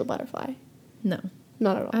social butterfly. No,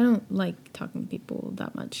 Not at all. I don't like talking to people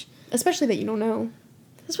that much. Especially that you don't know.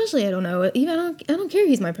 Especially, I don't know. Even I don't care.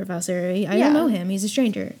 He's my professor. I Yeah. don't know him. He's a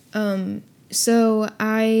stranger. So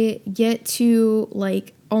I get to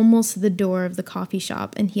like almost the door of the coffee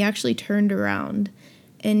shop, and he actually turned around,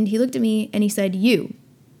 and he looked at me and he said, "You,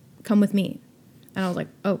 come with me." And I was like,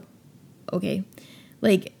 "Oh, okay."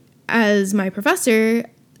 Like as my professor,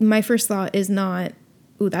 my first thought is not,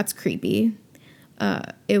 "Ooh, that's creepy."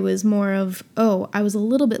 It was more of, oh, I was a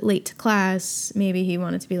little bit late to class. Maybe he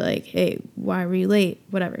wanted to be like, hey, why were you late?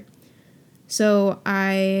 Whatever. So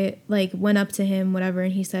I like went up to him, whatever,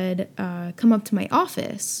 and he said, come up to my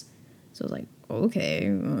office. So I was like, okay,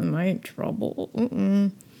 am I in trouble?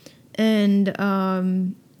 And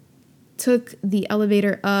took the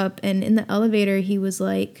elevator up, and in the elevator he was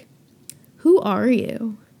like, who are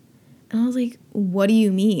you? And I was like, what do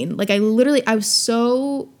you mean? Like I was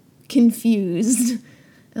so confused.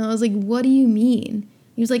 And I was like, what do you mean?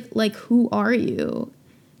 He was like, who are you?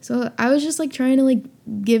 So I was just like trying to like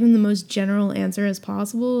give him the most general answer as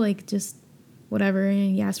possible, like just whatever.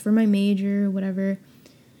 And he asked for my major, whatever.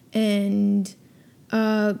 And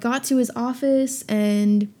got to his office,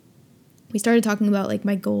 and we started talking about like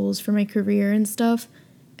my goals for my career and stuff.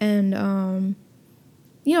 And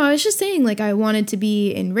you know, I was just saying like I wanted to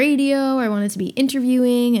be in radio, I wanted to be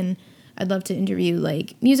interviewing, and I'd love to interview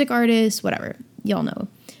like music artists, whatever, y'all know.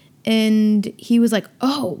 And he was like,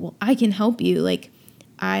 oh, well, I can help you. Like,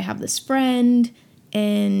 I have this friend,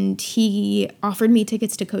 and he offered me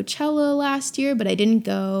tickets to Coachella last year, but I didn't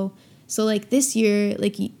go. So like this year,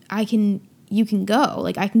 like you can go,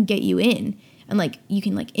 like I can get you in, and like you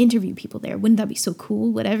can like interview people there. Wouldn't that be so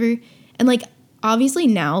cool? Whatever. And like, obviously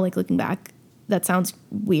now, like looking back, that sounds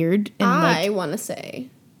weird. And I want to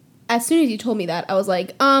say, as soon as you told me that, I was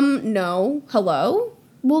like, no, hello?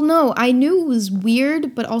 well, no, I knew it was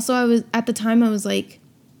weird, but also at the time I was like,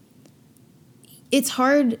 it's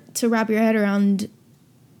hard to wrap your head around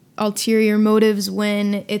ulterior motives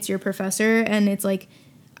when it's your professor, and it's like,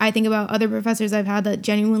 I think about other professors I've had that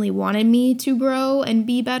genuinely wanted me to grow and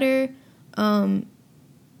be better. And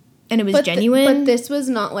it was genuine. But this was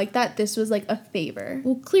not like that. This was like a favor.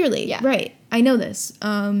 Well, clearly. Yeah. Right. I know this.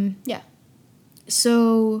 Yeah.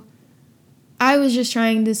 So I was just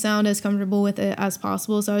trying to sound as comfortable with it as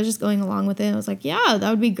possible. So I was just going along with it. I was like, yeah, that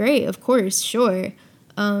would be great. Of course. Sure.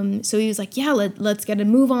 So he was like, yeah, let's get a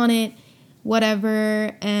move on it.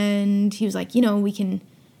 Whatever. And he was like, we can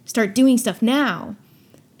start doing stuff now.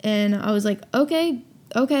 And I was like, okay.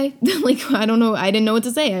 Like, I don't know. I didn't know what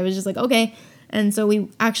to say. I was just like, okay. And so we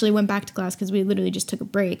actually went back to class because we literally just took a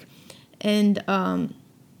break. And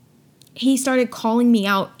he started calling me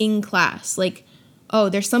out in class. Like, oh,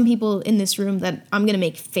 there's some people in this room that I'm going to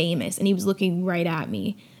make famous. And he was looking right at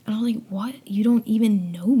me. And I was like, what? You don't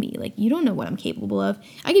even know me. Like, you don't know what I'm capable of.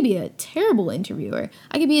 I could be a terrible interviewer.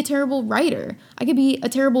 I could be a terrible writer. I could be a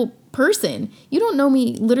terrible person. You don't know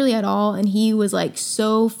me literally at all. And he was like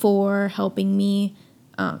so for helping me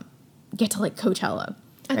get to like Coachella.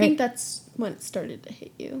 I think that's when it started to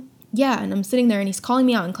hit you. Yeah, and I'm sitting there and he's calling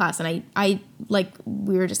me out in class, and I like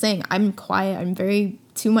we were just saying, I'm quiet. I'm very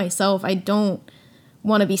to myself. I don't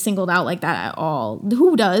want to be singled out like that at all.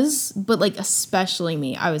 Who does? But like especially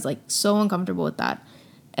me. I was like so uncomfortable with that.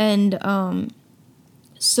 And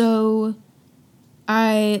so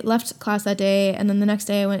I left class that day, and then the next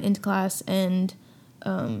day I went into class, and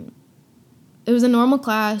it was a normal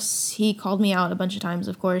class. He called me out a bunch of times,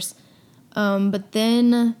 of course. But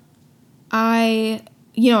then I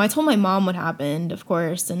told my mom what happened, of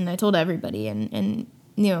course, and I told everybody, and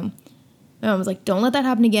my mom was like, don't let that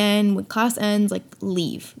happen again. When class ends, like,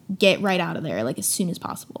 leave. Get right out of there, like, as soon as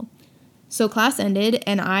possible. So class ended,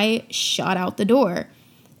 and I shot out the door,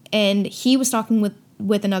 and he was talking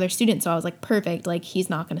with another student, so I was like, perfect, like, he's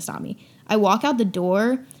not going to stop me. I walk out the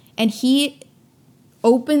door, and he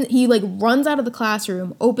runs out of the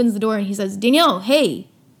classroom, opens the door, and he says, Danielle, hey,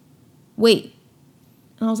 wait.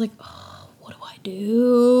 And I was like, oh, what do I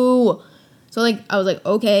do? So, like, I was like,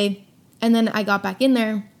 okay. And then I got back in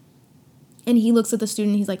there, and he looks at the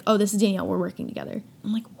student, and he's like, oh, this is Danielle, we're working together.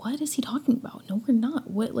 I'm like, what is he talking about? No, we're not.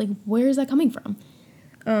 What, like, where is that coming from?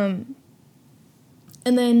 And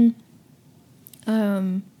then,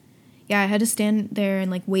 I had to stand there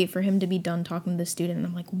and, like, wait for him to be done talking to the student. And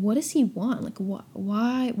I'm like, what does he want? Like,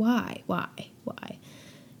 why?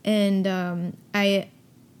 And,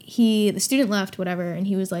 the student left, whatever, and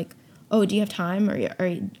he was like, oh, do you have time? Do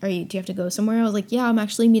you have to go somewhere? I was like, yeah, I'm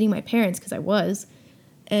actually meeting my parents, because I was.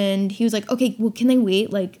 And he was like, okay, well, can they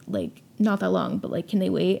wait? Like, not that long, but, like, can they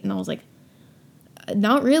wait? And I was like,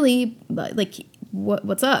 not really, but, like,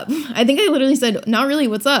 what's up? I think I literally said, not really,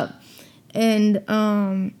 what's up? And,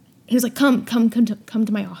 he was like, come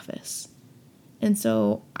to my office. And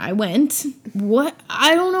so I went.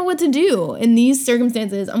 I don't know what to do in these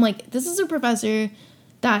circumstances. I'm like, this is a professor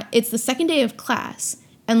that it's the second day of class,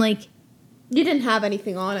 and, like, you didn't have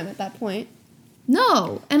anything on him at that point.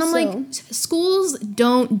 No. And I'm like, schools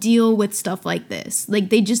don't deal with stuff like this. Like,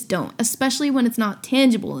 they just don't, especially when it's not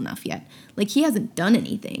tangible enough yet. Like, he hasn't done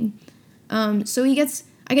anything. So I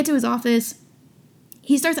get to his office.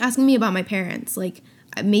 He starts asking me about my parents, like,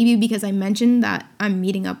 maybe because I mentioned that I'm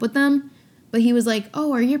meeting up with them. But he was like,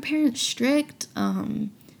 oh, are your parents strict?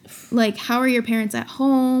 Like, how are your parents at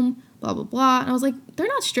home? Blah, blah, blah. And I was like, they're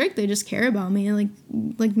not strict. They just care about me.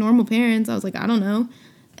 Like normal parents. I was like, I don't know.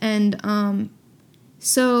 And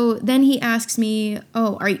so then he asks me,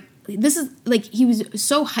 oh, this is, like, he was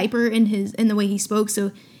so hyper in the way he spoke.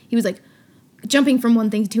 So he was, like, jumping from one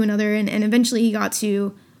thing to another. And eventually he got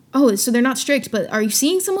to, oh, so they're not strict, but are you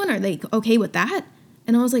seeing someone? Are they okay with that?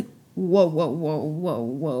 And I was like,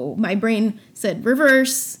 whoa. My brain said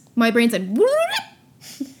reverse. My brain said, whoop.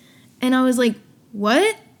 And I was like,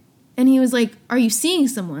 what? And he was like, are you seeing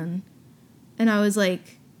someone? And I was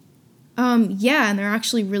like, yeah, and they're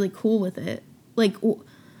actually really cool with it. Like,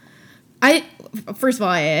 first of all,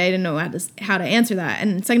 I didn't know how to answer that.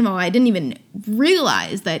 And second of all, I didn't even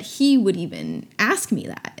realize that he would even ask me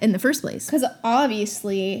that in the first place. Because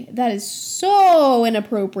obviously that is so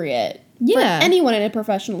inappropriate. Yeah. For anyone in a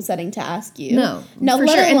professional setting to ask you. No. Now, for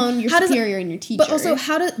let sure. alone your superior and your teacher. But also,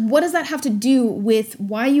 what does that have to do with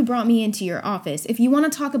why you brought me into your office? If you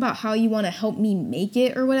want to talk about how you want to help me make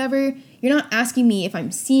it or whatever, you're not asking me if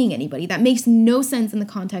I'm seeing anybody. That makes no sense in the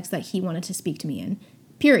context that he wanted to speak to me in.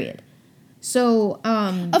 Period. So,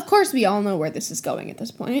 of course, we all know where this is going at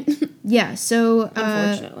this point. Yeah, so...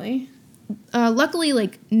 Unfortunately. Luckily,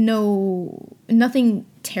 like, nothing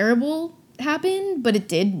terrible happened, but it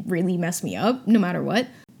did really mess me up, no matter what.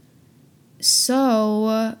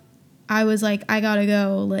 So, I was like, I gotta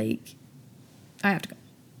go, like, I have to go.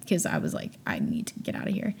 because I was like, I need to get out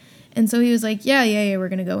of here. And so he was like, yeah, we're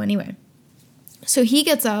going to go anyway. So he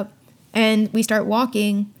gets up and we start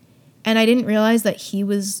walking, and I didn't realize that he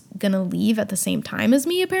was going to leave at the same time as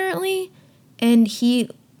me, apparently. And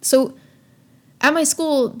so at my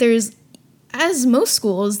school, there's, as most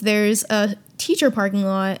schools, there's a teacher parking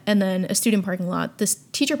lot and then a student parking lot. This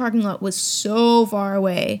teacher parking lot was so far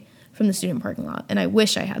away from the student parking lot, and I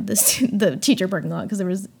wish I had the teacher parking lot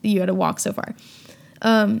because you had to walk so far.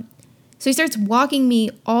 So he starts walking me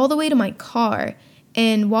all the way to my car,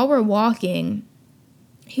 and while we're walking,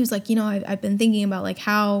 he was like, I've been thinking about like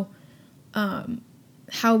how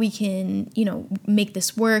we can, make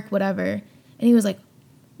this work, whatever. And he was like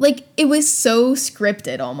it was so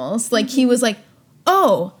scripted almost. Like he was like,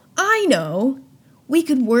 oh, I know, we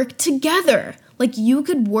could work together. Like you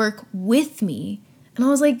could work with me. And I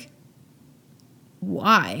was like,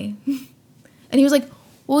 why? And he was like,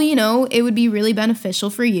 well, it would be really beneficial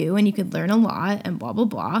for you and you could learn a lot and blah, blah,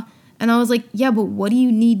 blah. And I was like, yeah, but what do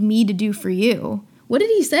you need me to do for you? What did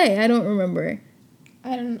he say? I don't remember.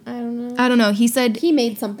 I don't know. I don't know. He said he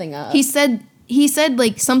made something up. He said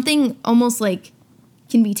like something almost like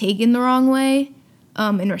can be taken the wrong way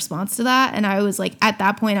in response to that. And I was like, at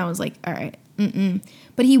that point, I was like, all right,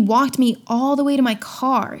 But he walked me all the way to my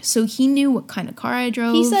car, so he knew what kind of car I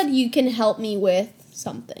drove. He said, you can help me with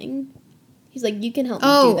something. He's like, you can help me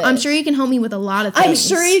do this. I'm sure you can help me with a lot of things. I'm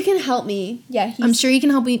sure you can help me. Yeah, I'm sure you can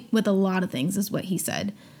help me with a lot of things, is what he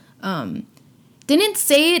said. Didn't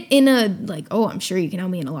say it in a, like, oh, I'm sure you can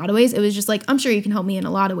help me in a lot of ways. It was just like, I'm sure you can help me in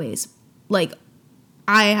a lot of ways. Like,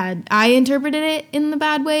 I interpreted it in the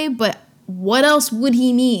bad way, but what else would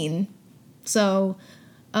he mean? So,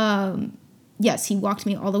 yes, he walked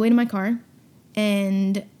me all the way to my car,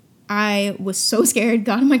 and I was so scared,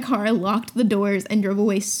 got in my car, locked the doors, and drove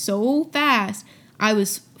away so fast, I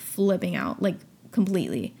was flipping out, like,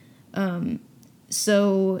 completely.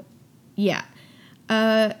 So, yeah.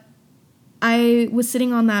 I was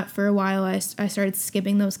sitting on that for a while. I started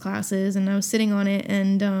skipping those classes, and I was sitting on it,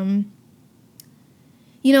 and,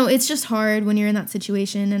 it's just hard when you're in that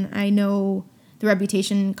situation, and I know the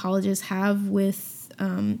reputation colleges have with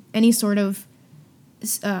any sort of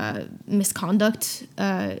misconduct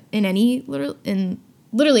in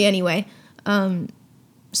literally any way.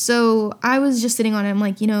 So I was just sitting on it. I'm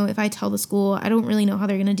like, if I tell the school, I don't really know how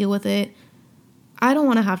they're going to deal with it. I don't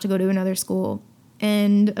want to have to go to another school.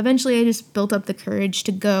 And eventually I just built up the courage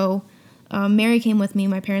to go. Mary came with me,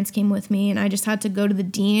 my parents came with me, and I just had to go to the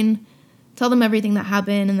dean, tell them everything that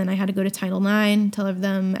happened, and then I had to go to Title IX, tell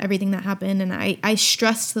them everything that happened, and I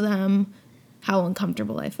stressed to them how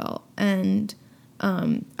uncomfortable I felt. And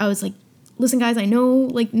I was like, listen, guys, I know,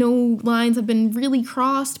 like, no lines have been really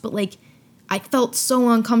crossed, but, like, I felt so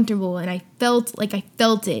uncomfortable, and I felt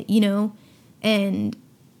it, and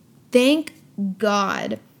thank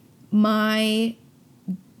God my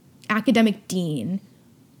academic dean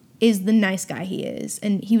is the nice guy he is,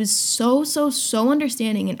 and he was so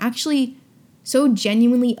understanding and actually so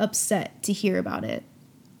genuinely upset to hear about it,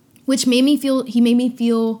 which made me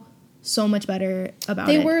feel so much better about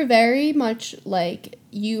it. They were very much like,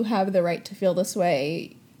 you have the right to feel this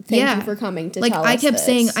way. Thank you for coming to tell us this. Like, I kept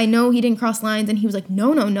saying, I know he didn't cross lines, and he was like,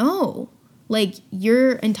 no. Like,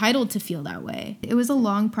 you're entitled to feel that way. It was a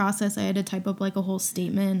long process. I had to type up, like, a whole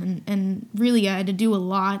statement, and really I had to do a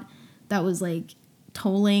lot that was, like,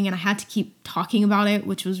 tolling, and I had to keep talking about it,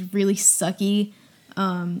 which was really sucky.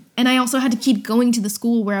 And I also had to keep going to the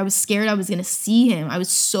school where I was scared I was going to see him. I was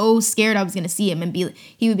so scared I was going to see him, and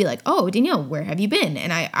he would be like, oh, Danielle, where have you been?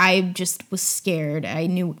 And I just was scared. I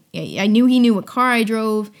knew he knew what car I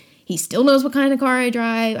drove. He still knows what kind of car I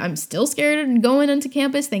drive. I'm still scared of going into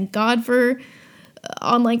campus. Thank God for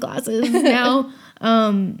online classes now.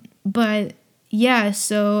 But yeah,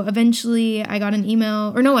 so eventually I got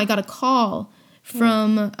I got a call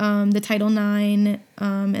from the Title IX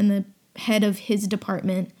and the head of his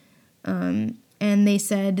department, and they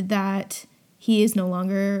said that he is no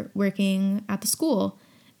longer working at the school.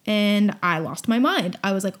 And I lost my mind.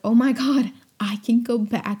 I was like, oh my God, I can go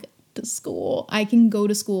back to school. I can go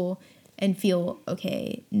to school and feel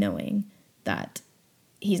okay knowing that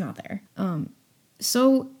he's not there.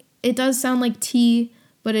 So it does sound like tea,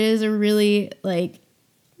 but it is a really, like,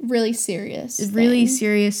 really serious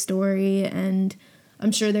story, and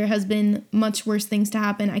I'm sure there has been much worse things to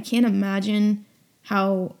happen. I can't imagine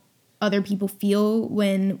how other people feel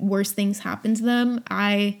when worse things happen to them.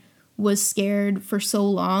 I was scared for so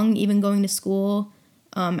long, even going to school,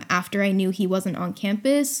 after I knew he wasn't on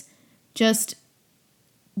campus, just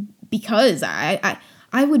because I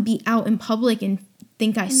would be out in public and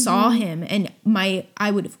think I saw him, and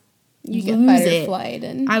I would You get lose fight or it. flight,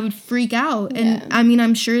 and I would freak out. Yeah. And I mean,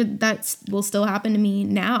 I'm sure that will still happen to me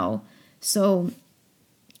now. So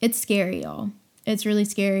it's scary, y'all. It's really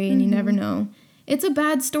scary, and you never know. It's a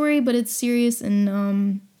bad story, but it's serious,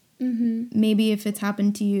 and maybe if it's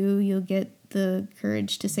happened to you, you'll get the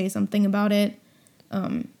courage to say something about it.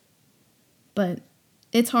 But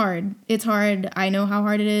it's hard. It's hard. I know how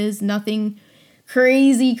hard it is. Nothing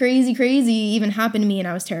crazy even happened to me, and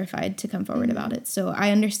I was terrified to come forward about it. So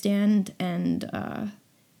I understand, and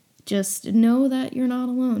just know that you're not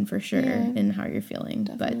alone for sure in how you're feeling.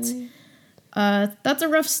 Definitely. But that's a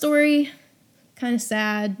rough story. Kind of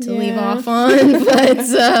sad to leave off on,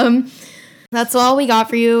 but that's all we got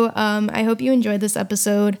for you. I hope you enjoyed this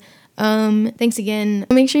episode. Thanks again.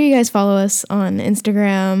 Make sure you guys follow us on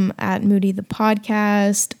Instagram at Moody the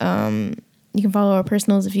Podcast. You can follow our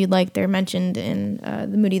personals if you'd like. They're mentioned in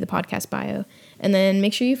the Moody the Podcast bio. And then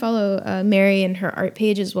make sure you follow Mary and her art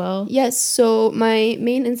page as well. Yes, so my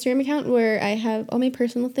main Instagram account where I have all my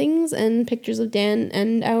personal things and pictures of Dan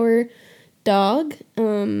and our dog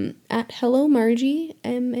at Hello Margie,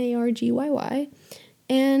 MARGYY.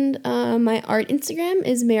 And my art Instagram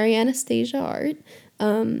is Mary Anastasia Art.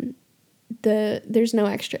 There's no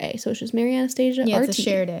extra A, so it's just Mary Anastasia Yeah, RT. it's a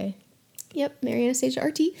share day. Yep, Mary Anastasia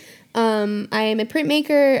RT. I am a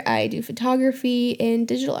printmaker. I do photography and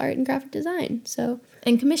digital art and graphic design. So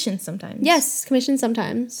And commissions sometimes. yes, commission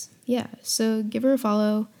sometimes. Yeah, so give her a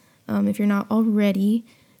follow if you're not already.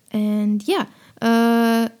 And yeah,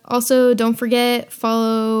 also don't forget,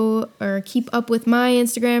 follow or keep up with my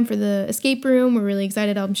Instagram for the escape room. We're really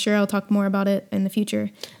excited. I'm sure I'll talk more about it in the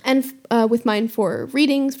future. And with mine for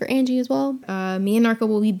readings for Angie as well. Me and Narco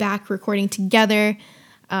will be back recording together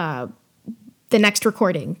the next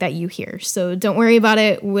recording that you hear. So don't worry about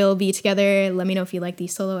it. We'll be together. Let me know if you like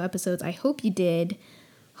these solo episodes. I hope you did.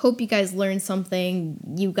 Hope you guys learned something.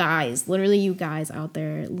 You guys, literally you guys out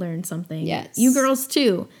there learned something. Yes. You girls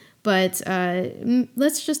too. But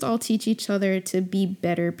let's just all teach each other to be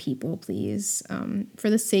better people, please, for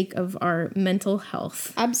the sake of our mental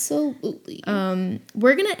health. Absolutely.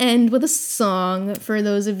 We're going to end with a song for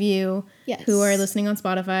those of you who are listening on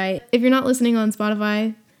Spotify. If you're not listening on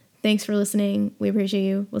Spotify, thanks for listening. We appreciate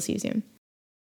you. We'll see you soon.